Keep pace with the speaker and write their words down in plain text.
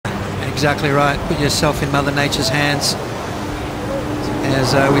exactly right. Put yourself in Mother Nature's hands.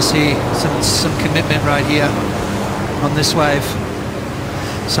 As we see some commitment right here on this wave.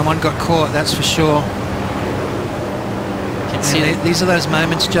 Someone got caught, that's for sure. Can see these are those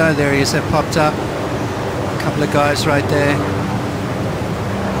moments, Joe. There he is. They've popped up. A couple of guys right there.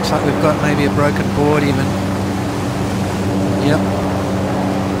 Looks like we've got maybe a broken board even. Yep.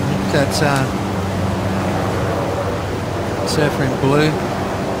 That's surfer in blue.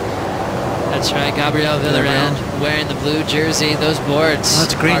 That's right, Gabriel Villarand wearing the blue jersey. Those boards. Oh,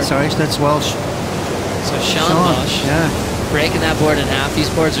 that's green, sorry. That's Walsh. So Shaun Walsh, yeah, breaking that board in half. These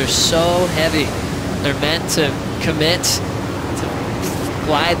boards are so heavy. They're meant to commit, to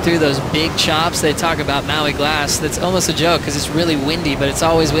glide through those big chops. They talk about Maui glass. That's almost a joke because it's really windy, but it's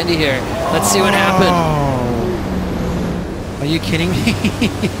always windy here. Let's see what happened. Are you kidding me?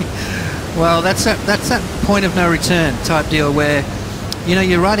 Well, that's that point of no return type deal where, you know,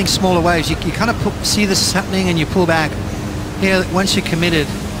 you're riding smaller waves. You kind of see this happening and you pull back. Here, once you're committed,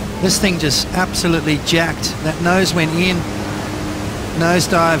 this thing just absolutely jacked. That nose went in,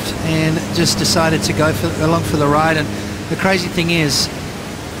 nosedived, and just decided to go along for the ride. And the crazy thing is,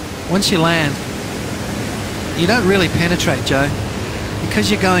 once you land, you don't really penetrate, Joe,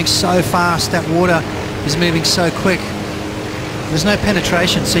 because you're going so fast. That water is moving so quick. There's no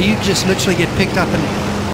penetration, so you just literally get picked up and